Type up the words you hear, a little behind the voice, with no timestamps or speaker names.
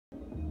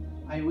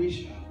I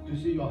wish to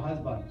see your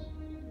husband.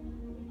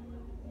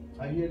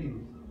 Are you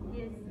hearing this?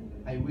 Yes.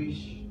 I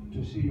wish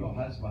to see your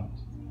husband.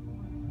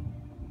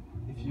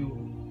 If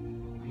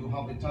you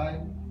have the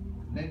time,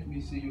 let me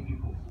see you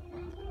people.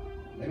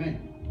 Amen.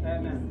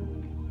 Amen.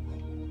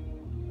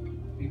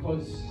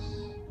 Because,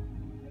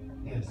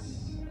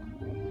 yes,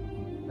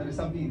 there is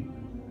something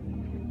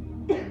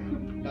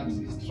that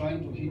is trying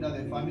to hinder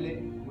the family,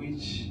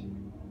 which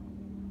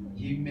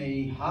he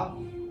may have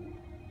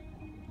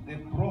the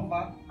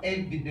proper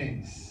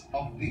evidence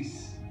of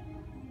this.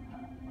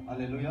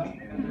 Hallelujah.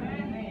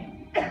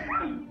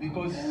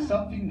 Because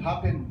something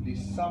happened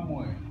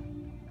somewhere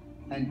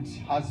and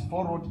has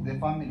followed the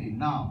family.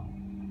 Now,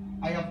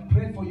 I have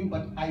prayed for you,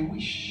 but I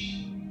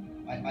wish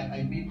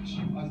I meet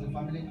you as a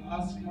family.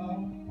 Ask her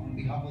on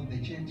behalf of the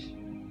church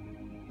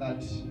that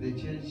the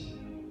church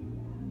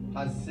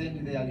has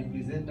sent their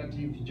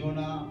representative,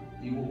 Jonah.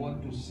 You will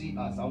want to see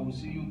us. I will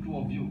see you, two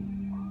of you.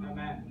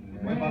 Amen.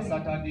 Whoever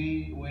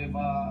Saturday,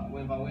 whoever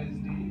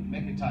Wednesday,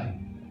 make a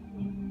time.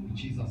 In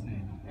Jesus'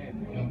 name.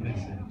 You are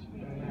blessed.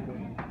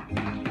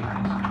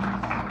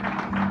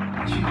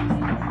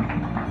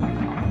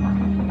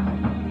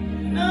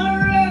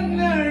 Nara,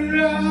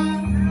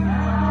 nara.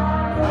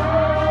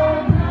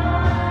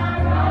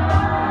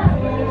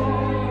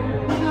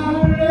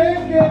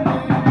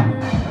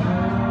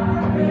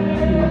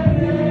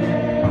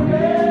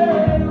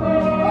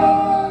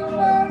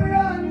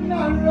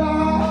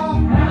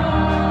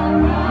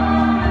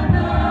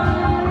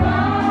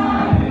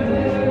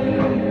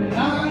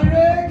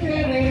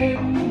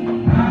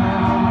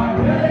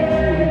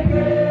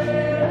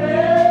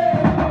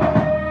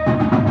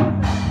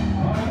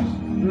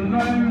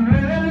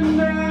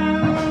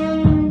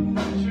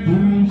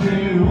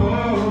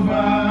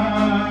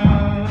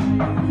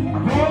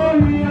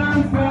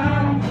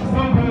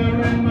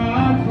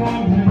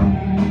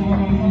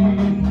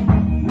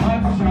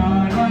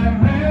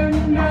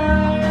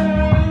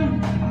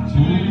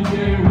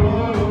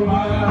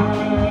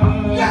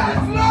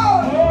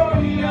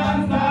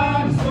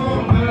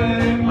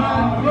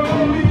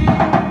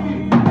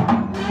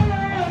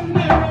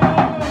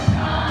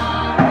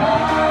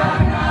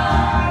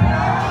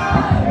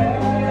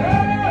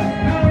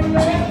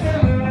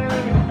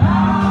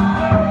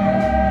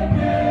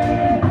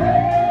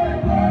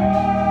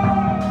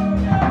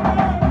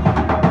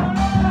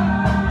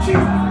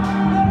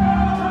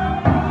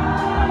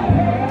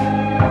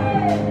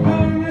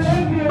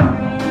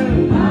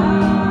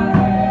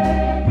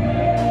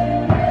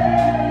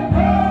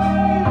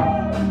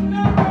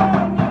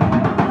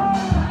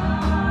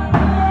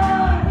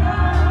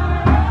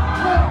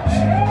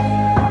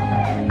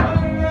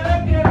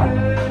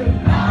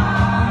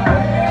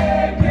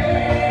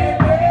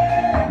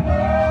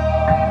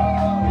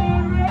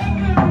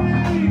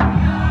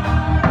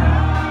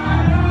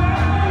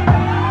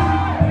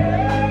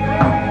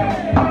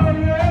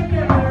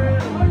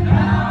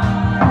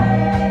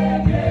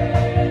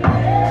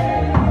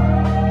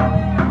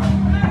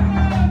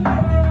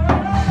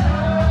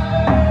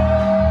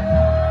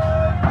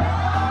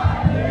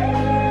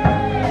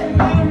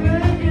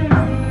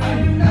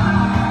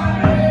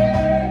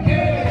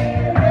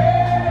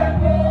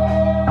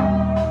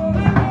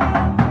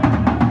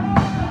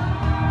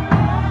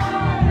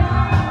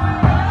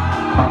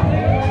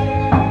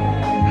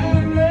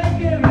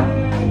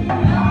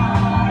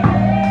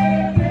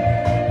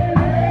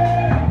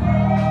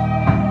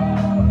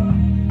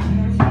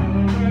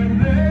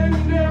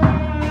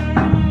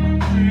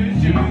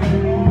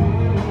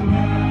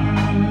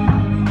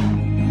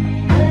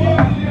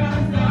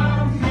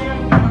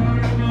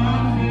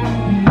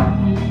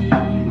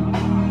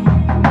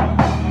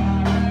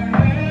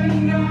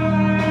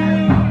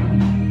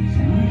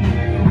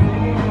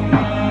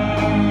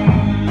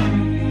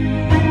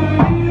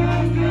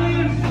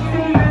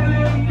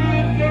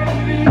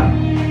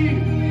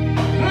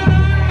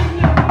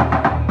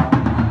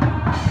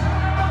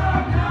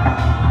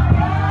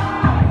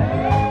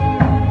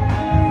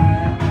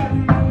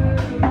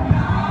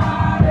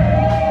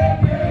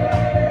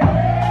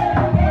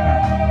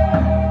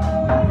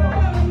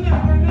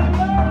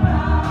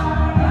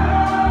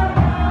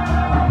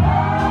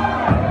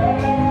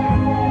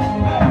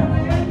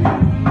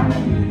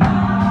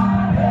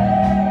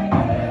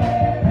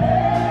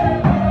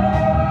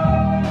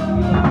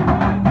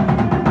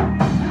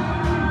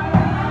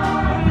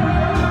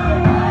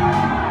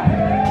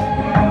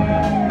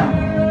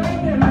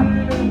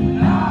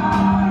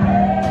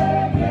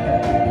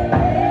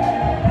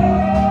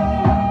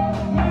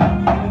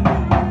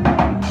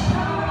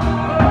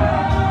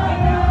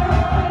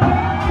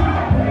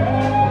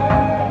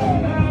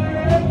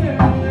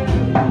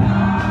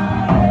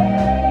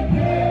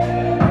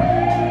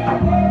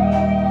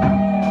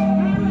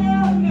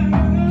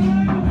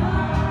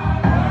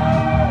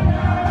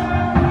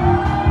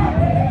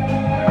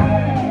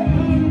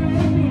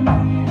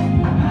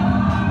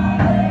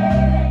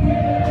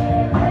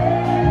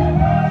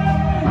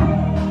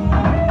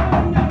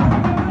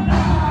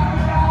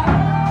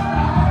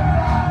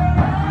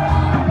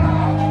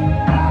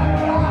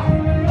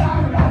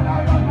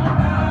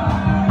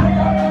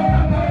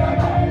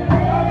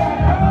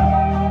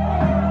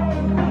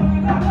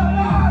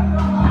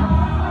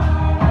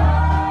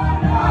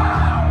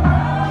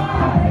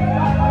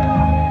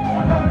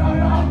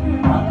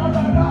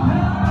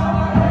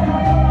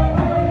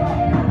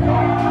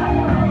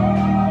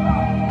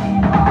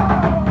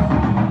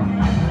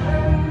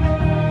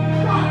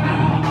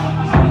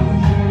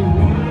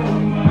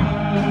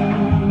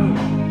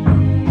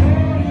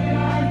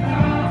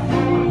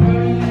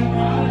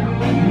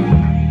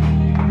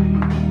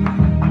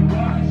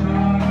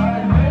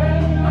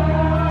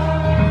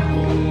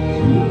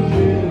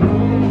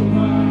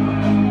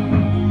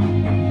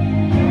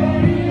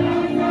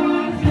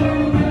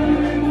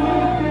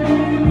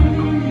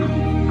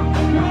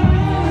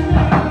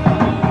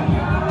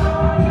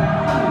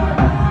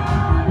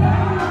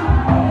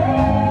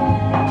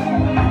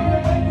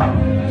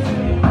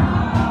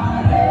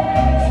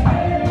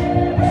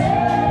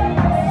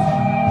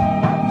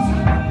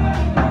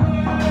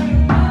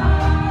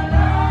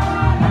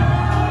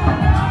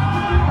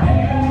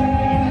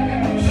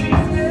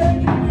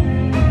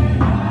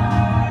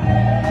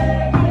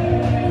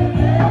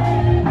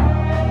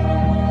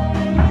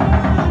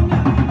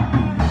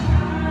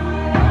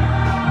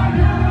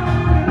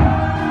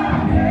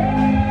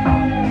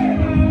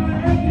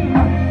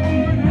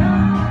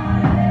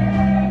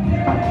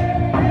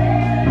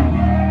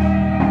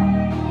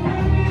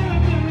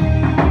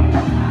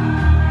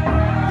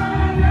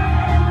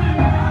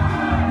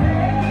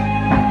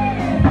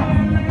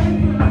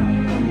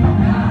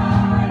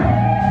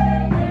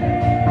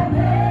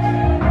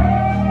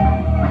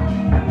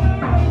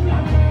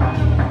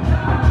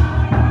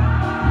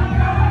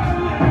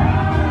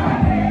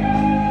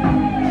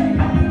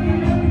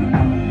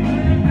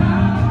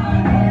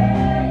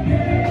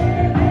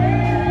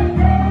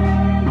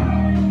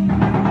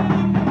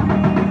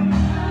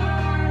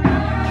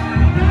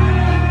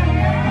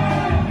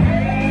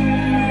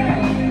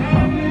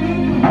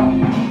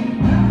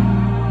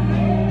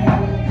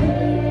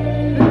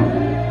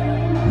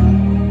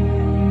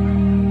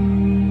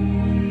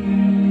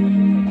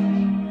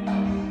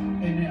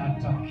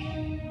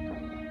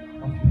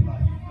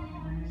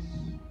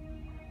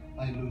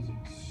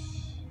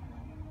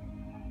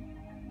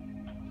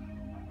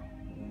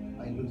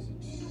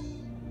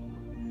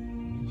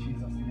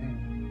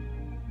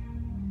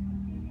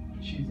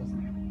 Jesus'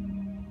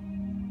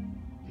 name.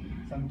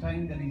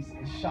 Sometimes there is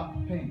a sharp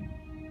pain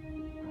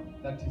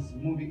that is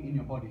moving in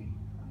your body.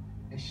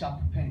 A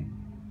sharp pain,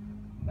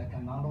 like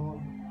an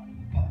arrow.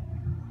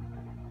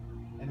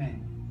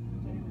 Amen.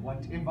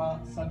 Whatever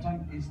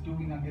Satan is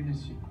doing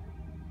against you,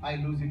 I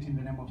lose it in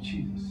the name of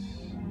Jesus.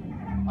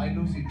 I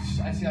lose it.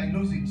 I say, I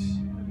lose it.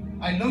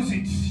 I lose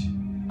it.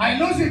 I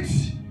lose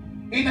it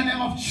in the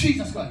name of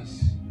Jesus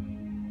Christ.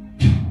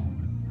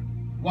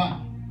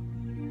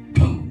 1,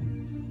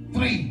 2,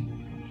 3.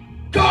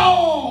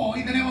 Go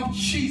in the name of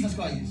Jesus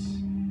Christ.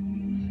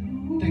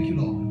 Thank you,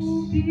 Lord.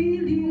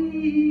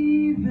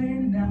 Believe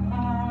and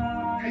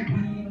I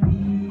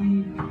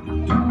believe.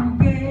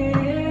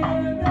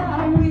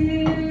 Together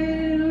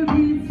we'll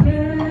be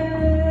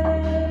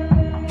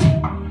saved.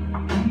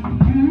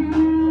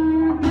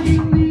 You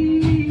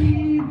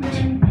believe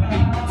and I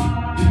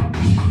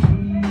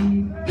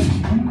believe.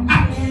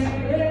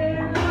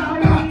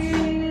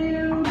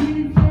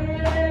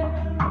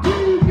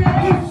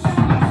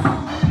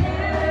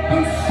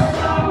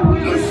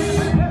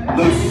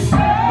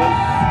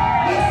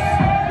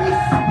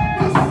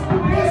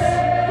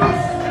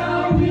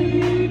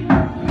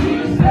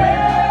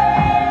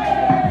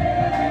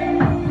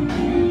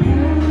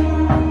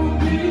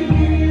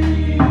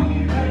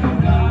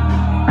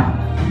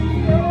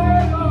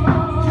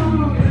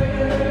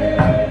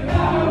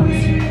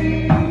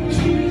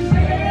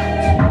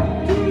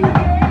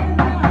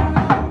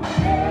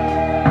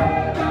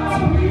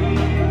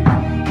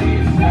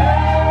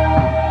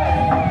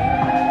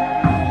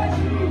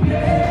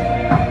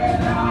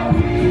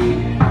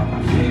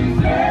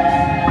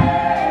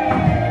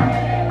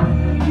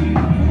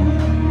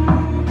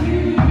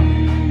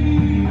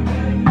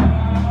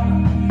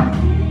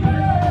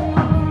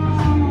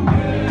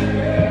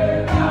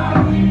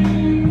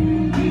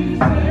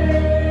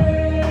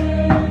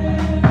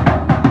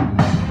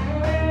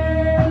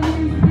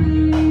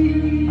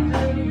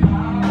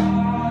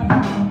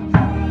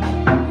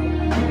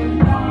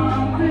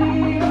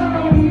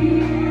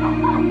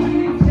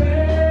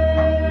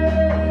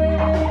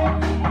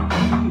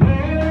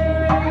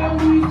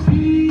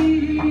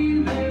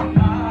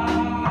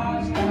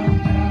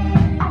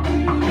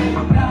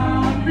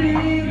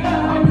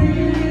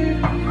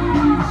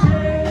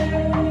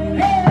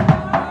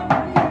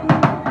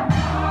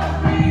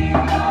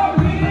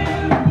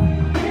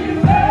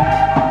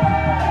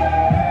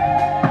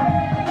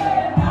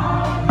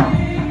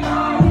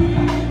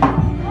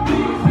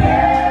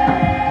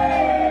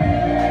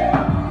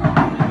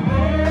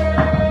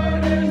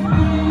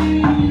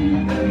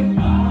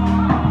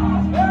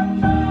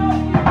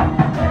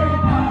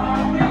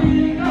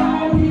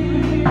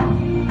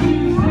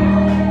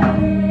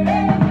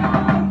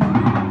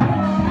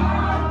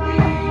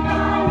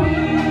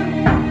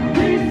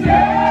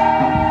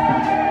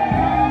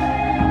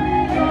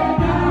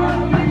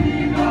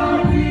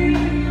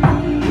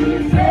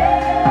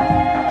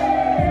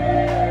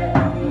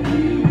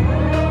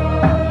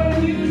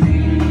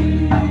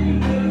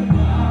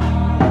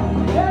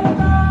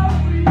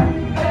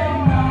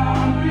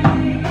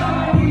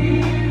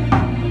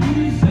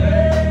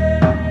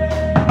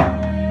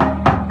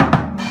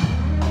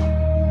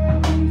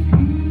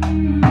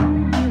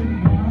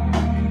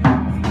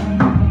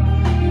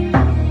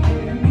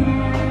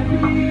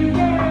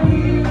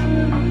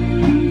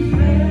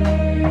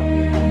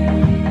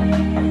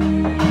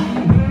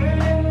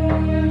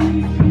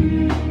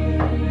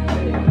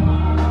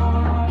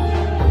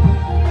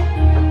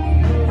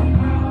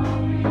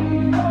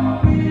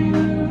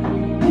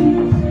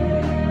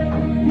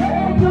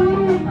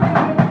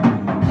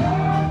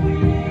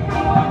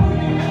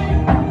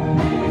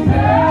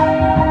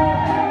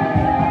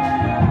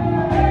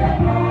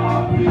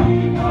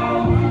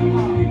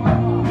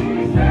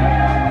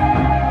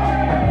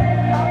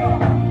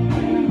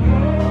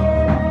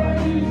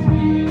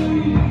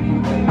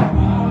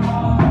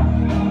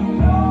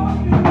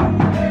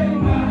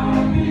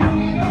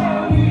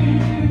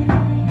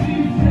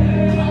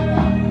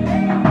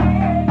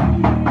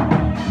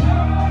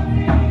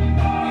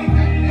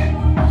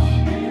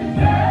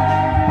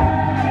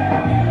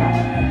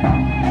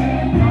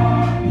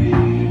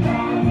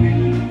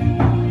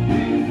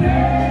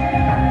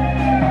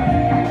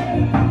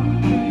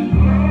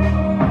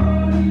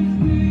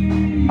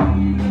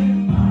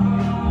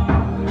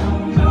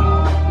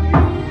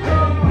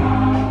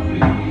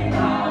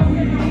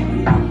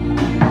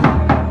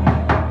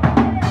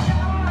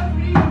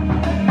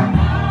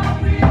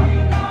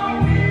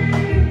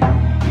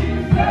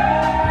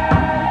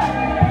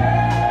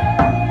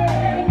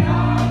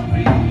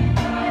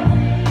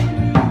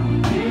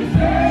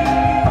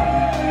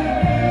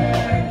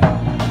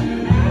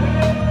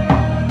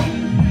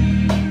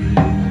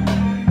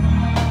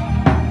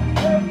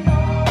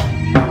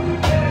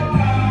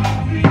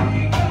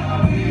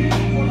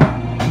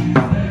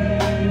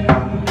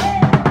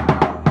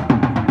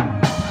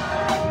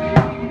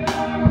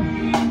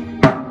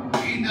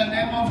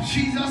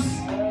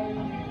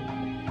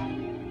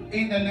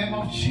 In the name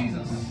of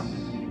Jesus.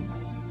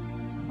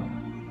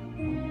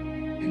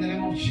 In the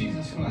name of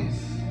Jesus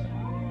Christ.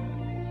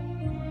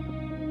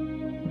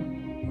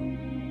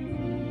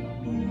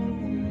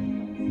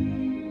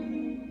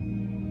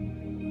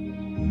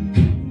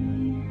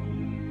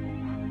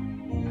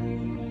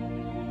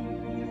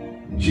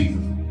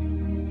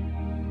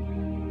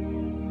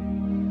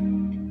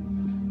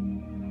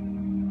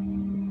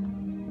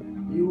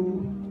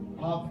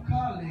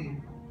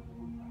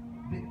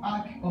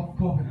 Ark of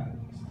Covenant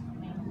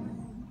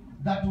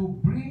that will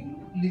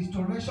bring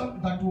restoration,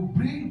 that will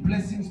bring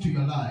blessings to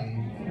your life.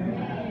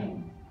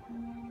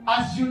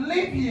 As you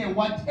live here,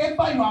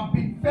 whatever you have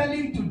been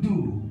failing to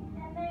do,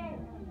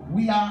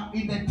 we are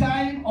in the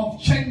time of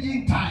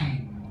changing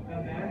time.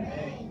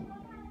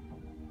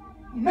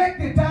 Make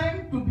the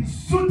time to be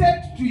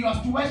suited to your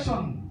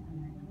situation.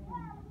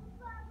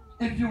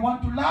 If you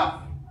want to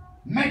laugh,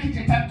 make it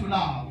a time to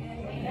laugh.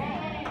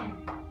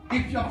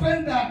 If your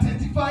friends are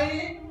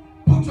testifying,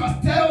 put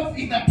yourself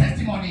in the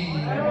testimony.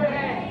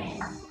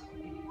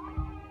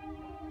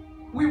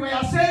 We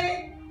were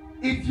saying,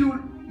 if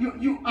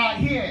you are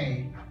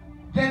here,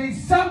 there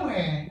is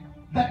somewhere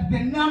that the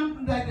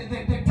number, they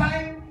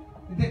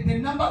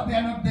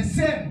are not the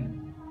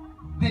same.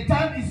 The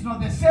time is not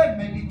the same.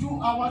 Maybe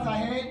 2 hours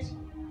ahead,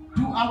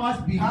 2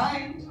 hours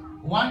behind,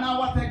 1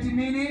 hour 30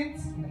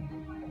 minutes.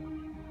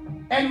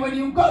 And when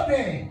you go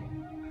there,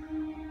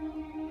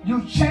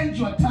 you change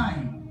your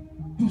time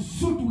to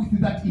suit with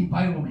that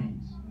environment.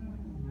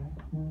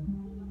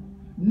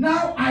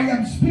 Now I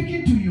am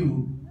speaking to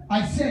you.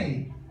 I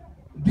say,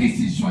 this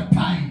is your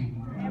time.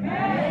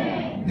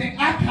 Amen. The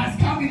ark has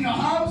come in your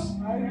house.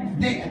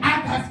 The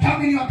ark has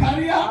come in your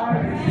career.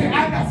 The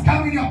ark has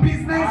come in your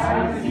business.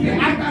 The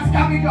ark has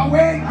come in your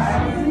ways.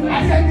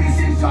 I said, this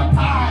is your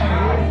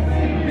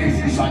time. This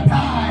is your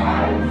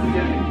time.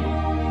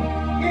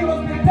 It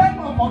was the time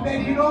of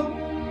Obed-Edom,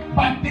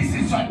 but this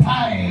is your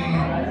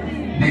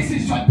time. This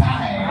is your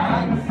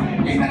time.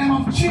 In the name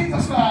of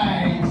Jesus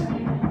Christ.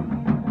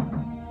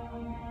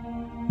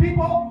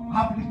 People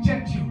have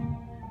rejected you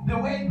the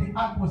way the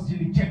ark was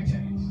rejected.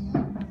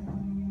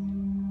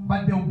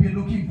 But they will be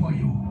looking for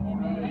you.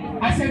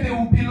 I said they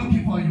will be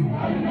looking for you.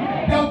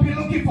 They will be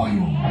looking for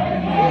you.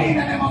 In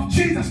the name of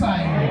Jesus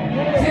Christ.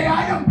 Say,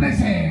 I am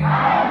blessed.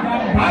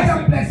 I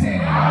am blessed.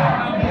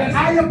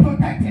 I am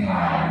protected.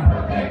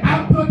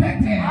 I'm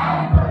protected.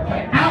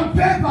 I'm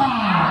favored.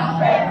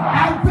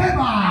 I'm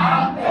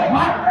favored.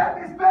 My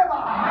name is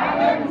favored. My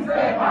name is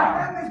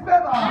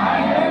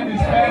favored. In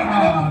the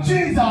name of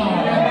Jesus.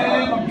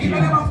 In the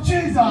name of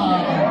Jesus.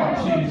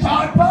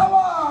 Shout power.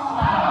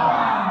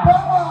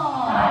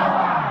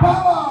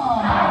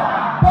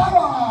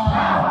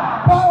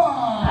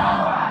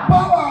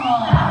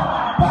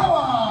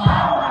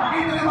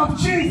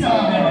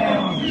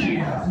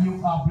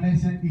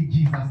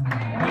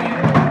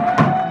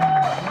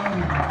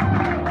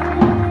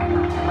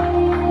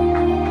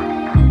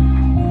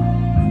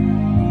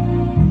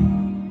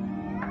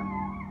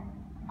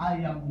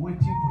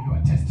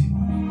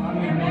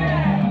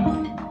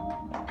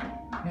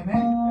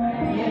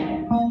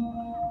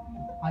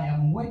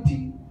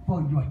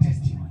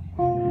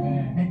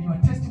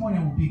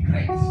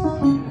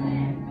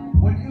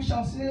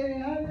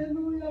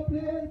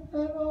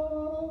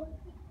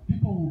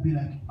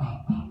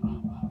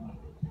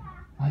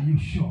 Are you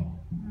sure?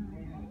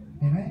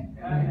 Amen?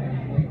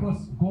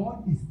 Because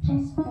God is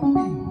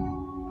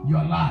transforming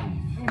your life.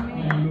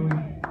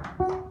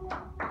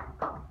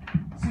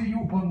 See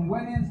you on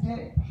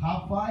Wednesday,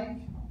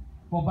 5:30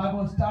 for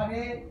Bible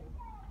study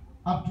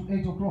up to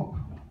 8 o'clock.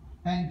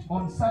 And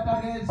on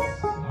Saturdays,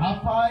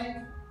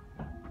 5:30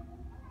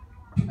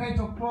 to 8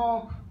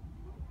 o'clock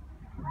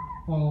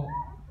to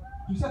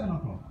 7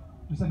 o'clock.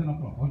 To 7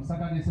 o'clock. On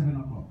Saturday, 7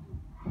 o'clock.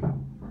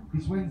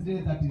 It's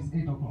Wednesday, that is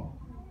 8 o'clock.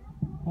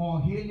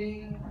 For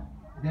healing,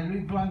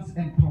 deliverance,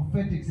 and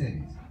prophetic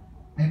service.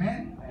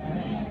 Amen?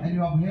 Amen? And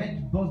you have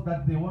heard those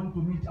that they want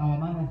to meet our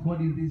man of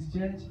God in this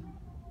church.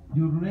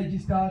 You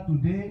register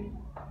today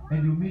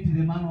and you meet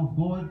the man of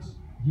God.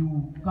 He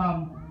will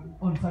come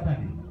on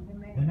Saturday.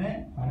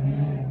 Amen?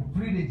 Amen.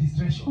 Free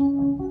registration.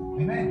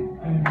 Amen?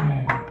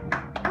 Amen.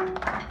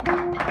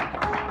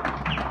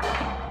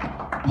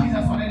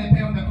 Jesus already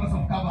paid on the cross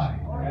of Calvary.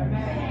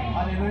 Amen.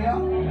 Hallelujah.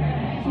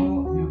 Amen. So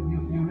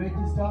you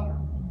register.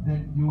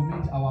 Then you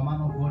meet our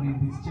man of God in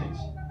this church.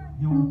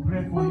 He will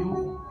pray for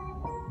you.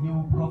 He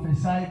will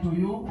prophesy to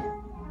you.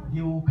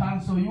 He will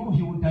counsel you.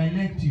 He will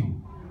direct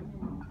you.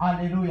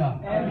 Hallelujah.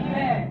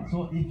 Amen.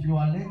 So if you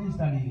are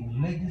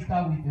registering,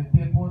 register with a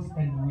purpose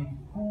and with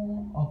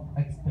full of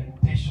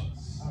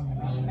expectations.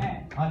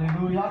 Amen.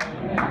 Hallelujah.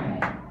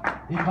 Amen.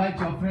 Invite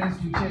your friends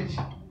to church.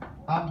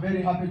 I'm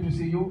very happy to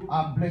see you.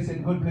 I'm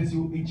blessed. God bless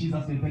you. In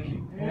Jesus' name, thank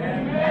you.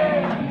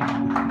 Amen.